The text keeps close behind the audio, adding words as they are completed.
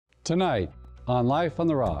Tonight on Life on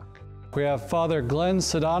the Rock, we have Father Glen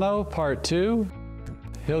Sudano, Part 2.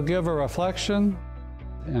 He'll give a reflection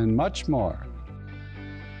and much more.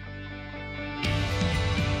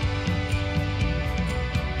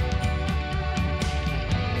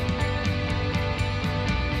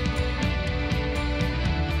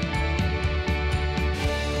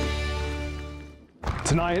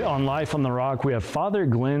 Tonight on Life on the Rock, we have Father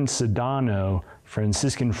Glen Sudano,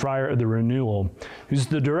 Franciscan Friar of the Renewal, who's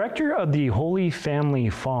the director of the Holy Family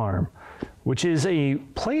Farm, which is a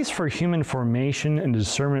place for human formation and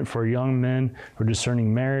discernment for young men who are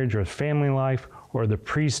discerning marriage or family life or the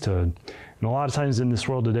priesthood. And a lot of times in this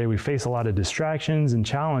world today, we face a lot of distractions and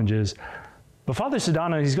challenges, but Father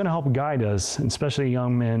Sudano, he's going to help guide us, especially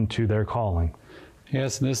young men, to their calling.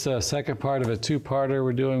 Yes, and this second part of a two-parter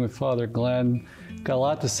we're doing with Father Glen. Got a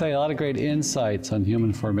lot to say, a lot of great insights on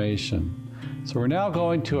human formation. So we're now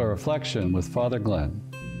going to a reflection with Father Glen.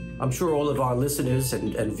 I'm sure all of our listeners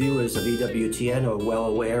and viewers of EWTN are well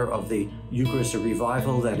aware of the Eucharistic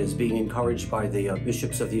revival that is being encouraged by the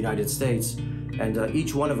bishops of the United States, and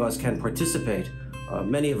each one of us can participate.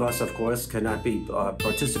 Many of us, of course, cannot be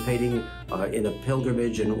participating in a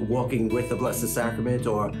pilgrimage and walking with the Blessed Sacrament,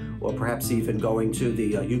 or perhaps even going to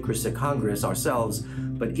the Eucharistic Congress ourselves,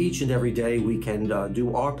 but each and every day we can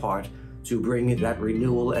do our part to bring that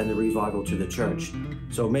renewal and the revival to the Church.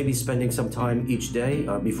 So maybe spending some time each day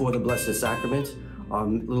before the Blessed Sacrament, a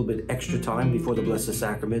little bit extra time before the Blessed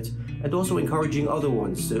Sacrament, and also encouraging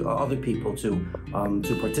other people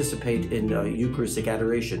to participate in Eucharistic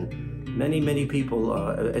adoration. Many people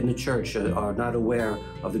in the Church are not aware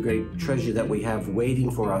of the great treasure that we have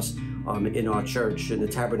waiting for us in our church, in the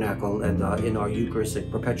tabernacle, and in our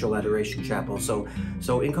Eucharistic Perpetual Adoration Chapel.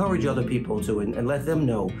 So encourage other people to, and let them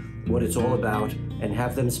know what it's all about, and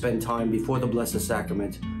have them spend time before the Blessed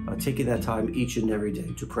Sacrament, taking that time each and every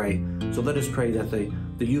day to pray. So let us pray that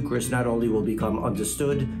the Eucharist not only will become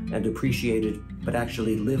understood and appreciated, but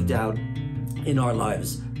actually lived out in our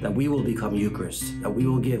lives, that we will become Eucharist, that we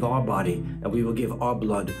will give our body and we will give our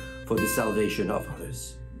blood for the salvation of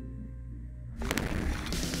others.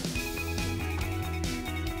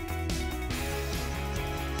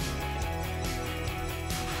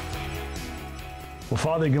 Well,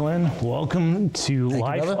 Father Glen, welcome to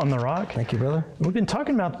Life on the Rock. Thank you, brother. We've been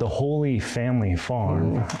talking about the Holy Family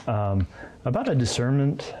Farm, about a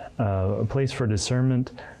discernment, a place for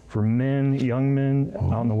discernment for men, young men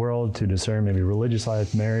out in the world to discern maybe religious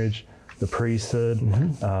life, marriage, the priesthood,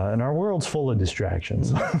 and our world's full of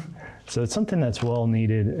distractions. So it's something that's well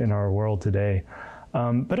needed in our world today.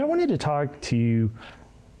 But I wanted to talk to you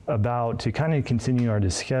about, to kind of continue our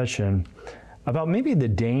discussion, about maybe the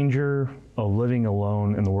danger of living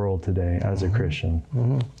alone in the world today as a Christian.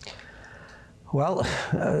 Well,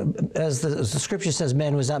 as the scripture says,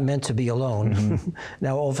 man was not meant to be alone.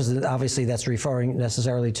 Now, obviously, that's referring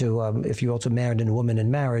necessarily to if you also married a woman in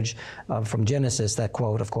marriage, from Genesis, that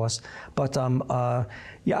quote, of course. But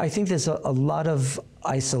yeah, I think there's a lot of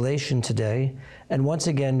isolation today. And once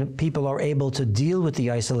again, people are able to deal with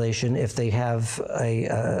the isolation if they have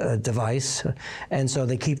a device. And so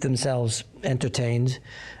they keep themselves entertained.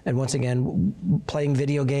 And once again, playing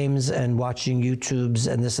video games and watching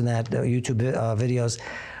YouTubes and this and that, YouTube videos.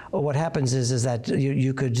 What happens is that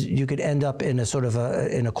you could end up in a sort of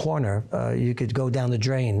in a corner. You could go down the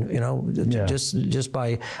drain, you know, just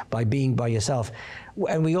by being by yourself.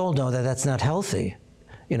 And we all know that that's not healthy.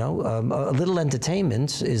 You know, a little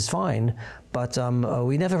entertainment is fine, but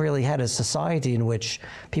we never really had a society in which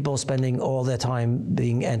people are spending all their time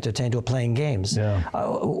being entertained or playing games.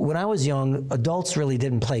 When I was young, adults really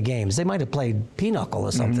didn't play games. They might have played pinochle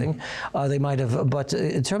or something. They might have, but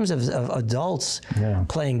in terms of adults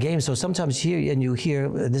playing games, so sometimes you hear,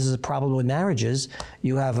 this is a problem with marriages,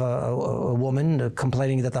 you have a woman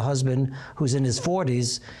complaining that the husband, who's in his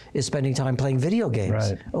 40s, is spending time playing video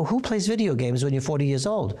games. Oh, who plays video games when you're 40 years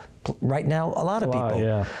old? Right now, a lot of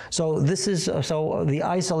people. So this is the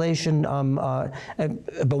isolation.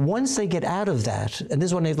 But once they get out of that, and this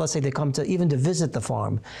is when let's say they come to even to visit the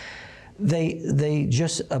farm, they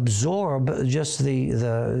just absorb just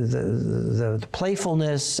the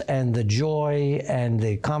playfulness and the joy and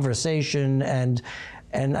the conversation, and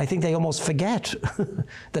I think they almost forget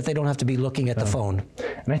that they don't have to be looking at the phone.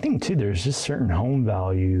 And I think too, there's just certain home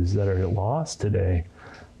values that are lost today.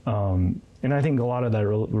 And I think a lot of that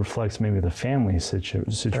reflects maybe the family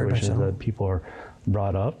situations that people are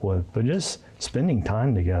brought up with, but just spending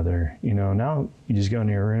time together. You know, now you just go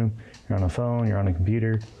into your room, you're on a phone, you're on a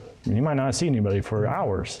computer, and you might not see anybody for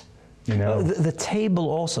hours. You know, the table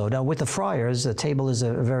also. Now, with the friars, the table is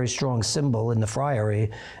a very strong symbol in the friary,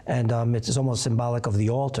 and it's almost symbolic of the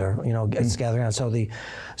altar. You know, it's gathering around.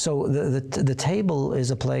 The table is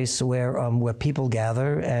a place where people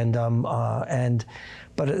gather,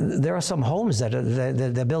 but there are some homes that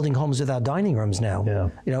they're building homes without dining rooms now. Yeah.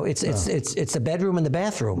 You know, it's the bedroom and the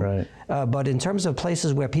bathroom. Right. But in terms of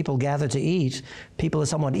places where people gather to eat, people are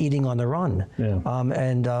somewhat eating on the run. Yeah.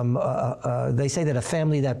 They say that a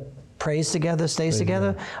family that prays together stays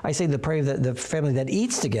together. I say the family that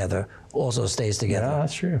eats together also stays together. Yeah,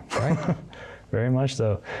 that's true. Right? Very much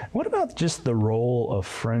so. What about just the role of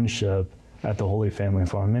friendship at the Holy Family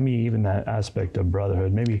Farm? Maybe even that aspect of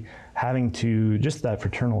brotherhood, maybe having to, just that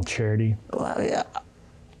fraternal charity? Well,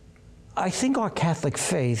 I think our Catholic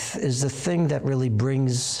faith is the thing that really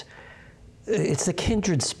brings, it's the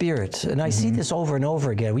kindred spirit. And I see this over and over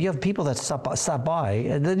again. We have people that stop by,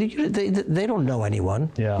 and they don't know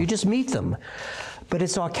anyone. Yeah. You just meet them. But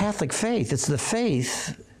it's our Catholic faith. It's the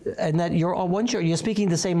faith, and that once you're speaking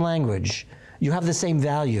the same language, you have the same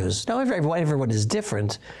values. Now, everyone is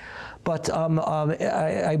different. But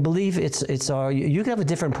I believe you can have a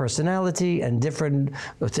different personality and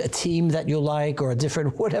a team that you like, or a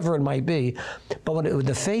different whatever it might be. But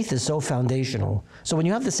the faith is so foundational. So when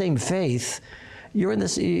you have the same faith, you're in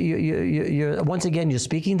this. You're once again, you're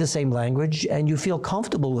speaking the same language, and you feel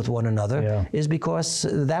comfortable with one another. Yeah. Is because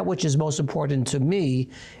that which is most important to me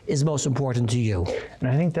is most important to you. And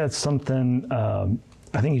I think that's something.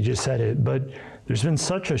 I think you just said it, but there's been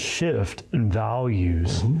such a shift in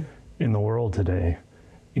values in the world today,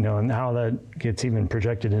 you know, and how that gets even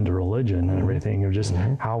projected into religion and everything, of just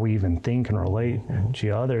how we even think and relate to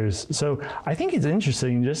others. So I think it's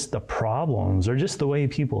interesting, just the problems, or just the way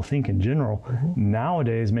people think in general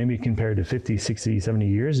nowadays, maybe compared to 50, 60, 70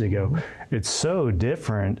 years ago, it's so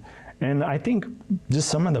different. And I think just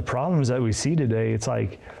some of the problems that we see today, it's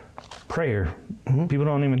like prayer. People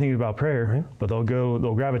don't even think about prayer, but they'll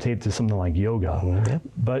gravitate to something like yoga.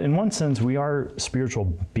 But in one sense, we are spiritual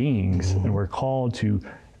beings, and we're called to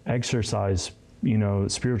exercise, you know,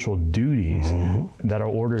 spiritual duties that are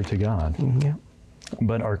ordered to God.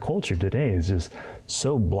 But our culture today is just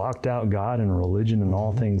so blocked out God and religion and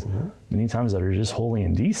all things, many times, that are just holy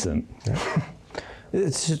and decent.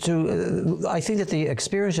 I think that the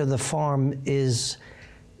experience of the farm is,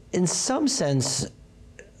 in some sense,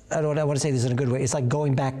 I want to say this in a good way, it's like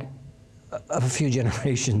going back a few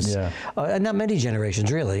generations. Not many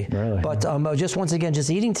generations, really. But just once again, just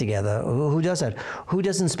eating together. Who does that? Who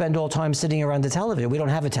doesn't spend all time sitting around the television? We don't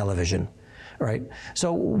have a television, right?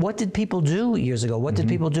 So what did people do years ago? What did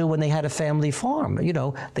people do when they had a family farm? You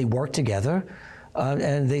know, they worked together,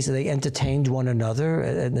 and they entertained one another,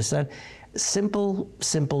 and this, that. Simple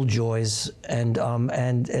joys, and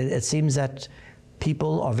it seems that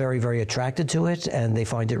people are very, very attracted to it, and they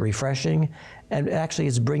find it refreshing, and actually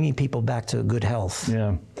it's bringing people back to good health.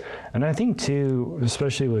 Yeah, and I think too,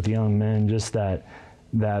 especially with young men, just that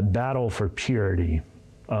battle for purity,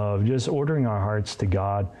 of just ordering our hearts to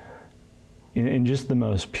God in just the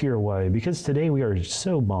most pure way, because today we are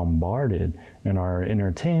so bombarded in our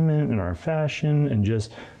entertainment, in our fashion, and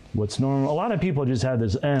just what's normal. A lot of people just have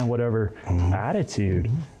this whatever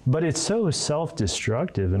attitude, but it's so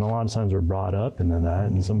self-destructive, and a lot of times we're brought up into that,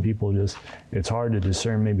 and some people just, it's hard to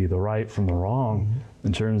discern maybe the right from the wrong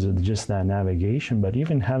in terms of just that navigation. But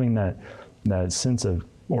even having that sense of,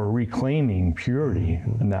 or reclaiming purity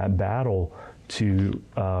and that battle to,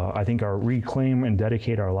 I think, reclaim and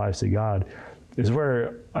dedicate our lives to God, is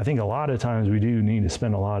where I think a lot of times we do need to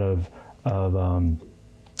spend a lot of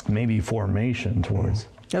maybe formation towards.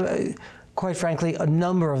 Quite frankly, a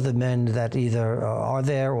number of the men that either are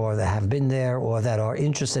there, or that have been there, or that are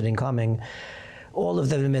interested in coming, all of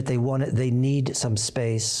them admit they need some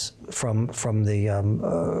space from the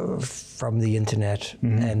internet,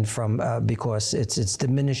 and because it's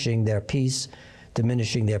diminishing their peace,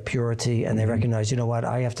 diminishing their purity, and they recognize, you know what,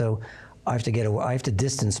 I have to get away. I have to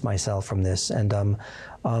distance myself from this. And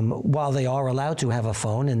while they are allowed to have a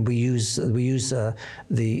phone, and we use the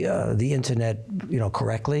internet, you know,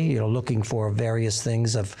 correctly, you know, looking for various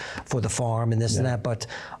things for the farm and this and that, but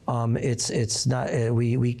it's not.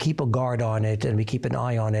 We keep a guard on it, and we keep an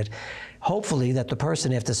eye on it. Hopefully, that the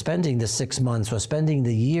person, after spending the 6 months or spending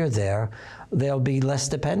the year there, they'll be less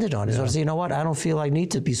dependent on it. So, you know what? I don't feel I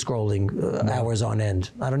need to be scrolling hours on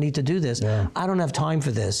end. I don't need to do this. I don't have time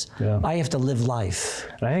for this. I have to live life.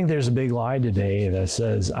 And I think there's a big lie today that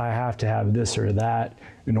says I have to have this or that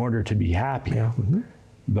in order to be happy.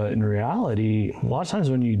 But in reality, a lot of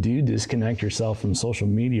times when you do disconnect yourself from social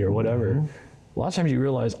media or whatever, a lot of times you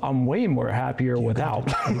realize I'm way more happier without.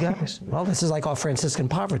 Well, this is like our Franciscan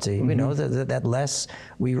poverty. You know, that less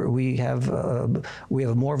we have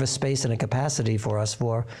more of a space and a capacity for us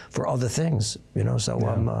for other things. You know, so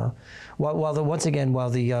once again, while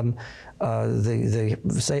the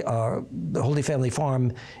Holy Family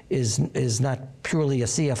Farm is not purely a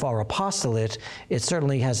CFR apostolate, it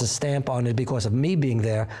certainly has a stamp on it because of me being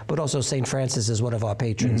there, but also St. Francis is one of our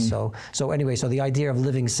patrons. So anyway, so the idea of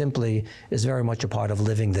living simply is very much a part of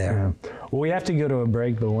living there. Yeah. Well, we have to go to a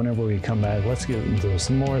break, but whenever we come back, let's get into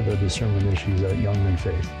some more of the discernment issues that young men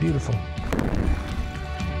face. Beautiful.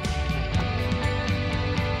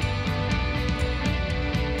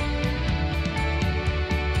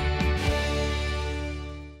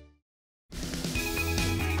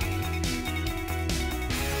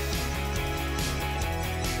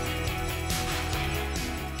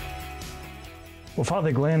 Well,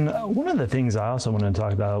 Father Glen, one of the things I also want to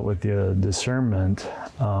talk about with the discernment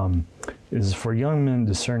is for young men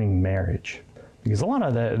discerning marriage, because a lot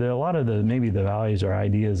of the maybe the values or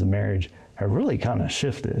ideas of marriage have really kind of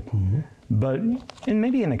shifted. But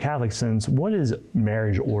maybe in a Catholic sense, what is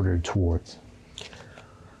marriage ordered towards?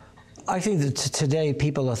 I think that today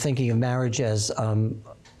people are thinking of marriage as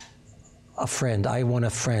a friend. I want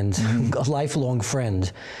a friend, a lifelong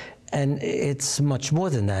friend. And it's much more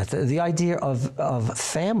than that. The idea of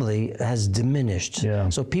family has diminished. Yeah.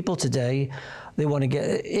 So people today, they want to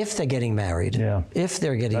get, if they're getting married, if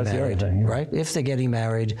they're getting married, thing, right? If they're getting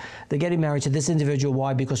married to this individual.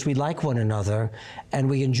 Why? Because we like one another and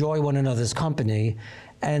we enjoy one another's company.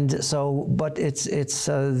 And so, but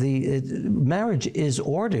marriage is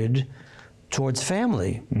ordered towards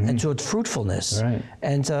family and towards fruitfulness. Right.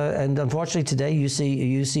 And unfortunately today you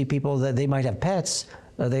see people that they might have pets.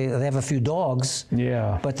 They have a few dogs,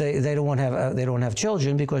 but they don't want to have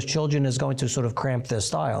children because children is going to sort of cramp their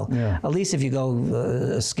style. At least if you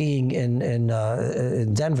go skiing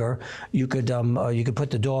in Denver, you could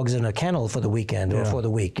put the dogs in a kennel for the weekend or for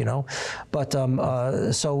the week, you know. But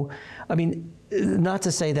so I mean, not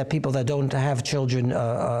to say that people that don't have children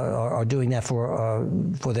are doing that for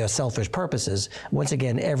their selfish purposes. Once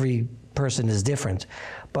again, every person is different,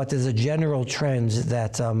 but there's a general trend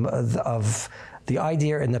that of the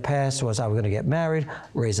idea in the past was I was going to get married,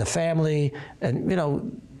 raise a family, and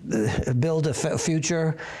build a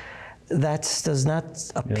future. That does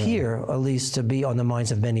not appear, at least, to be on the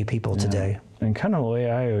minds of many people today. And kind of the way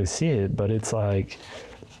I always see it, but it's like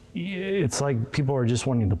people are just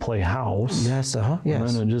wanting to play house. Yes, And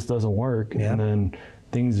then it just doesn't work, and then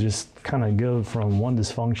things just kind of go from one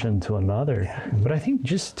dysfunction to another. But I think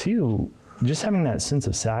just having that sense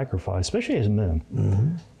of sacrifice, especially as men,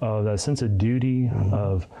 that sense of duty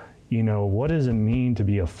of, what does it mean to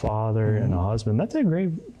be a father and a husband? That's a great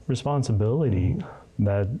responsibility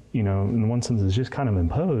that, in one sense is just kind of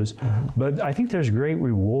imposed. But I think there's great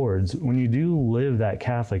rewards when you do live that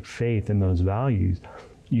Catholic faith and those values.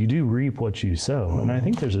 You do reap what you sow. And I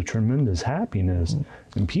think there's a tremendous happiness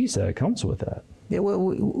and peace that comes with that. Yeah,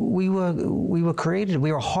 we were created,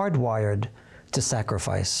 we were hardwired to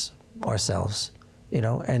sacrifice ourselves,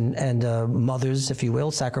 and mothers, if you will,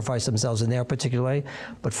 sacrifice themselves in their particular way,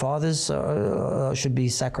 but fathers should be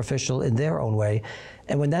sacrificial in their own way.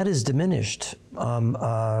 And when that is diminished,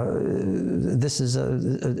 this is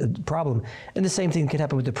a problem. And the same thing could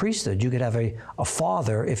happen with the priesthood. You could have a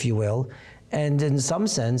father, if you will, and in some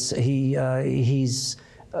sense, he's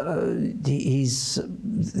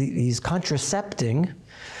contracepting,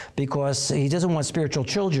 because he doesn't want spiritual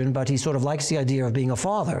children, but he sort of likes the idea of being a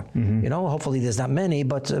father. Hopefully there's not many,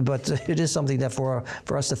 but it is something that for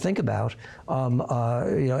us to think about. Am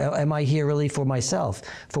I here really for myself,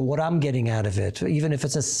 for what I'm getting out of it, even if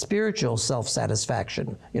it's a spiritual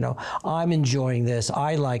self-satisfaction? I'm enjoying this,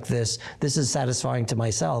 I like this is satisfying to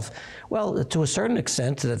myself. Well, to a certain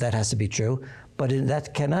extent, that has to be true. But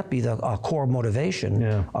that cannot be our core motivation.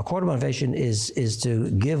 Our core motivation is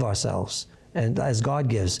to give ourselves. And as God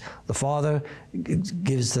gives, the Father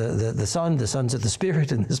gives the Son to the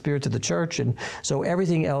Spirit, and the Spirit to the Church. And so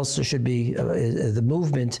everything else should be, the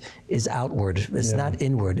movement is outward, it's not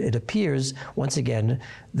inward. It appears, once again,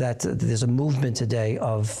 that there's a movement today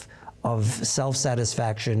of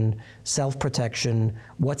self-satisfaction, self-protection,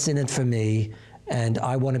 what's in it for me, and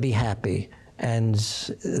I want to be happy. And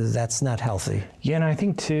that's not healthy. Yeah, and I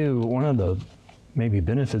think, too, one of the maybe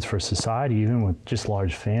benefits for society, even with just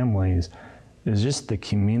large families, is just the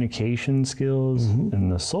communication skills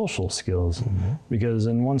and the social skills. Because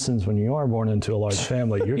in one sense, when you are born into a large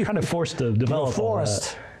family, you're kind of forced to develop all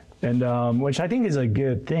that. And which I think is a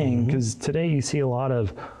good thing, because today you see a lot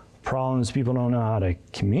of problems. People don't know how to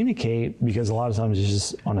communicate because a lot of times it's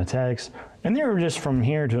just on a text, and they're just from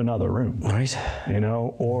here to another room, Right. you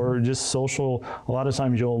know, or just social. A lot of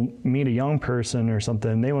times you'll meet a young person or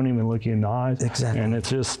something, they won't even look you in the eyes. Exactly. And it's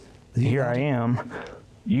just, here I am,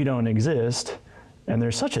 you don't exist, and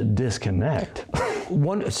there's such a disconnect.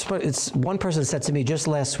 One person said to me just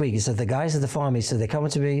last week, he said, the guys at the farm, he said, they come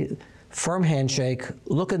up to me, firm handshake,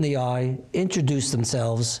 look in the eye, introduce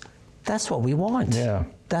themselves. That's what we want. Yeah.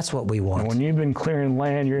 That's what we want. And when you've been clearing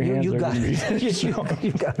land, your hands you are got gonna be it.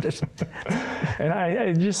 You got it. And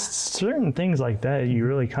I just, certain things like that, you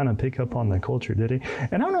really kind of pick up on the culture today.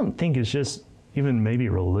 And I don't think it's just even maybe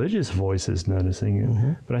religious voices noticing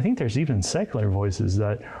it, but I think there's even secular voices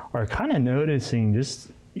that are kind of noticing,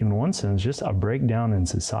 just in one sense, just a breakdown in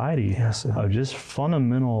society of just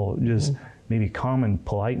fundamental, just maybe common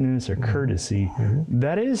politeness or courtesy.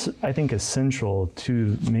 That is, I think, essential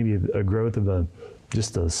to maybe a growth of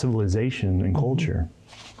just a civilization and culture.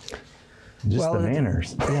 Just the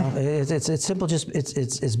manners. Yeah, it's simple. Just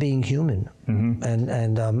it's being human,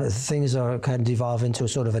 and things are kind of devolve into a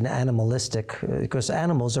sort of an animalistic, because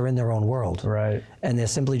animals are in their own world, right? And they're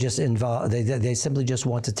simply just involved. They simply just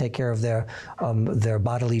want to take care of their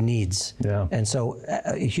bodily needs. Yeah. And so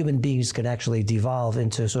human beings can actually devolve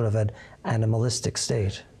into sort of an animalistic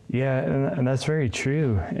state. Yeah, and that's very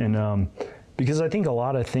true. And because I think a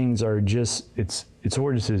lot of things are just it's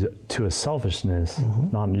oriented to a selfishness,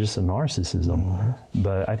 not just a narcissism.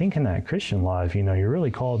 But I think in that Christian life, you know, you're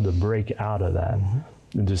really called to break out of that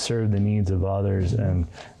and to serve the needs of others and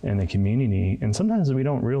the community. And sometimes we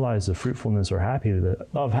don't realize the fruitfulness or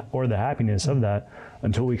the happiness of that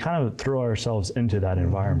until we kind of throw ourselves into that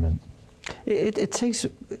environment. It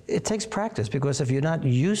takes practice, because if you're not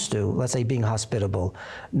used to, let's say, being hospitable,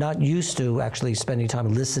 not used to actually spending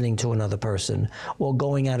time listening to another person, or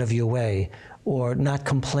going out of your way, or not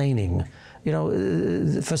complaining. You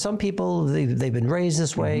know, for some people, they've been raised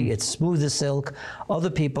this way. It's smooth as silk.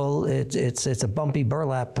 Other people, it's a bumpy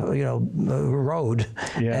burlap, you know, road.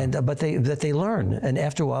 Yeah. And but they learn, and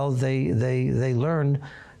after a while, they learn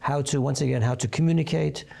how to, once again, how to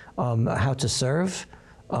communicate, how to serve.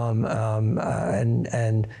 And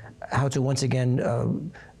how to, once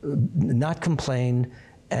again, not complain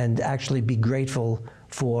and actually be grateful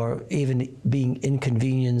for even being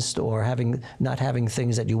inconvenienced or not having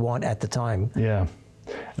things that you want at the time. Yeah.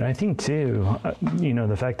 And I think too, you know,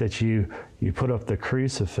 the fact that you put up the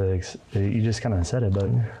crucifix, you just kind of said it, but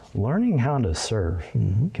learning how to serve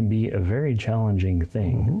can be a very challenging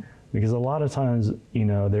thing, because a lot of times, you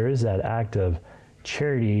know, there is that act of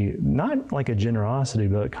charity, not like a generosity,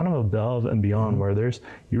 but kind of above and beyond, where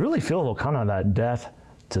you really feel kind of that death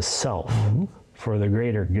to self for the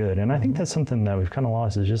greater good. And I think that's something that we've kind of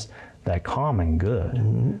lost, is just that common good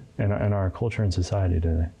in our culture and society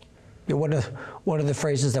today. One of the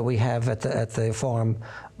phrases that we have at the farm,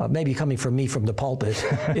 maybe coming from me from the pulpit,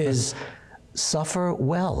 is suffer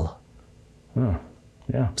well.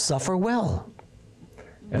 Yeah. Suffer well.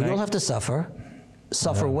 We all have to suffer.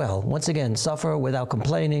 Suffer well. Once again, suffer without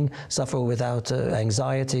complaining, suffer without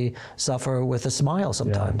anxiety, suffer with a smile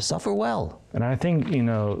sometimes. Suffer well. And I think, you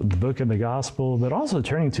know, the book of the gospel, but also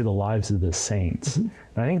turning to the lives of the saints. And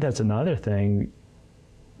I think that's another thing,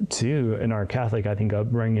 too, in our Catholic, I think,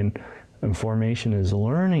 upbringing and formation, is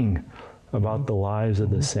learning about the lives of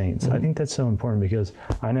the saints. I think that's so important, because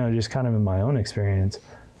I know, just kind of in my own experience,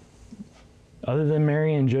 other than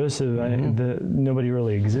Mary and Joseph, nobody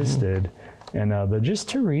really existed. And but just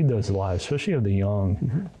to read those lives, especially of the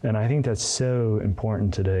young, and I think that's so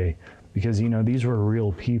important today, because, you know, these were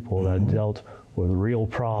real people that dealt with real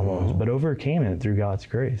problems, but overcame it through God's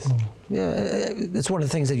grace. Yeah, it's one of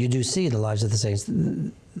the things that you do see in the lives of the saints.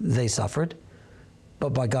 They suffered, but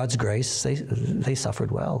by God's grace, they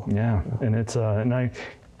suffered well. Yeah, and it's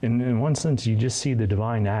in one sense, you just see the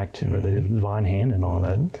divine act or the divine hand and all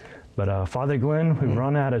that. But Father Glen, we've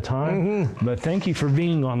run out of time, but thank you for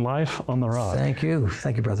being on Life on the Rock. Thank you,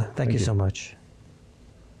 brother. Thank you so much.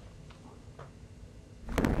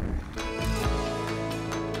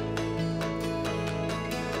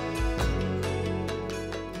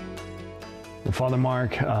 Well, Father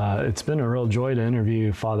Mark, it's been a real joy to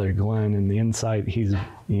interview Father Glen, and the insight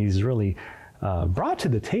he's really brought to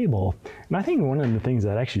the table. And I think one of the things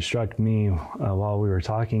that actually struck me while we were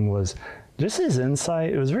talking was just his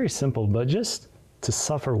insight. It was very simple, but just to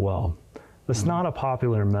suffer well. It's not a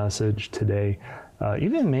popular message today,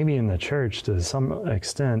 even maybe in the church to some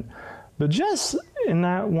extent, but just in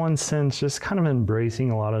that one sense, just kind of embracing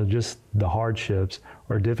a lot of just the hardships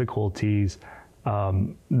or difficulties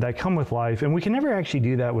that come with life. And we can never actually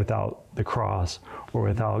do that without the cross or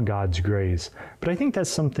without God's grace. But I think that's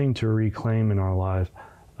something to reclaim in our life.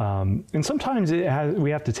 And sometimes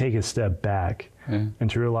we have to take a step back and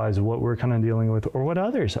to realize what we're kind of dealing with or what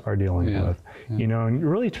others are dealing with, you know, and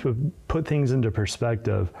really to put things into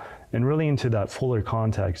perspective and really into that fuller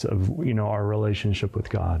context of, you know, our relationship with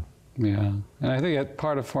God. Yeah, and I think that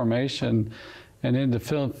part of formation and into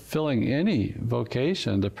filling any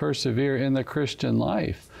vocation to persevere in the Christian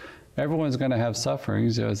life. Everyone's going to have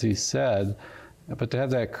sufferings, as he said, but to have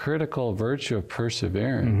that critical virtue of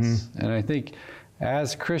perseverance. And I think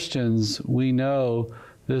as Christians, we know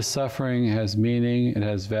this suffering has meaning, it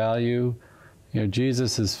has value. You know,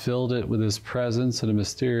 Jesus has filled it with his presence in a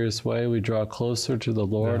mysterious way. We draw closer to the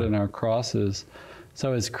Lord in our crosses.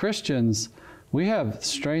 So as Christians, we have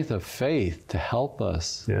strength of faith to help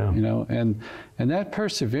us, you know, and that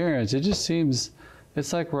perseverance, it just seems,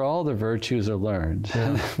 it's like where all the virtues are learned,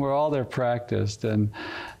 where all they're practiced. And,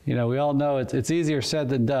 you know, we all know it's easier said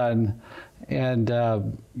than done. And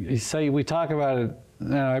we talk about it, you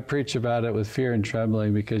know, I preach about it with fear and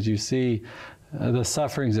trembling because you see the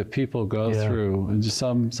sufferings that people go through, and just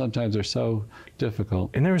sometimes they're so difficult.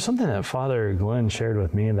 And there was something that Father Glen shared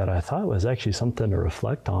with me that I thought was actually something to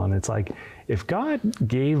reflect on. It's like, if God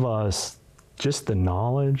gave us just the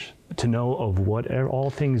knowledge to know of all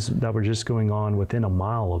things that were just going on within a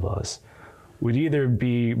mile of us, we'd either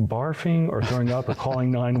be barfing or throwing up or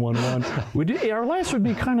calling 911. Our lives would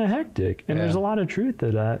be kind of hectic. And there's a lot of truth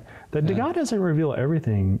to that God doesn't reveal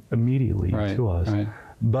everything immediately to us.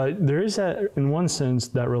 But there is that, in one sense,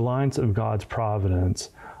 that reliance of God's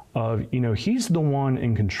providence of, you know, he's the one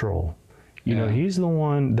in control. You know, he's the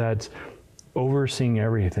one that's overseeing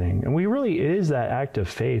everything. And it is that act of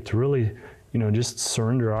faith to really, you know, just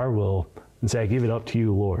surrender our will and say, I give it up to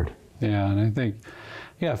you, Lord. Yeah, and I think,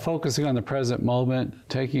 focusing on the present moment,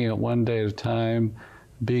 taking it one day at a time,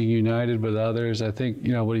 being united with others. I think,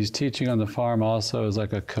 you know, what he's teaching on the farm also is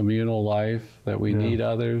like a communal life, that we need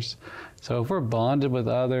others. So if we're bonded with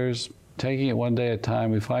others, taking it one day at a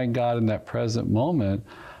time, we find God in that present moment,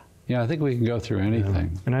 you know, I think we can go through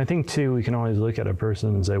anything. And I think, too, we can always look at a person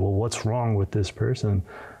and say, well, what's wrong with this person?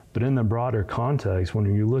 But in the broader context,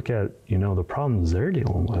 when you look at, you know, the problems they're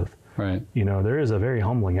dealing with, you know, there is a very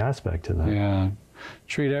humbling aspect to that. Yeah.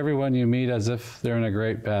 Treat everyone you meet as if they're in a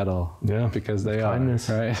great battle. Because they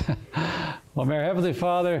Kindness. are, right? Well, may our Heavenly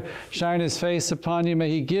Father shine his face upon you. May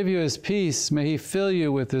he give you his peace. May he fill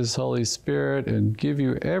you with his Holy Spirit and give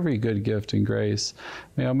you every good gift and grace.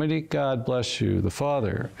 May Almighty God bless you, the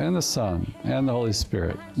Father and the Son and the Holy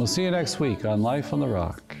Spirit. We'll see you next week on Life on the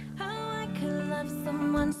Rock. How I could love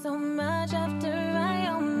someone so much after I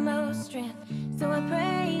almost strength. So I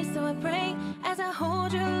pray as I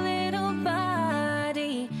hold your little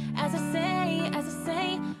body. As I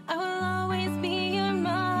say, I will always be your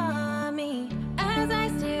mommy. As I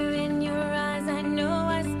stare in your eyes, I know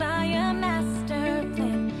I spy a master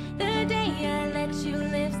plan. The day I let you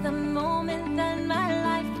live's the moment that my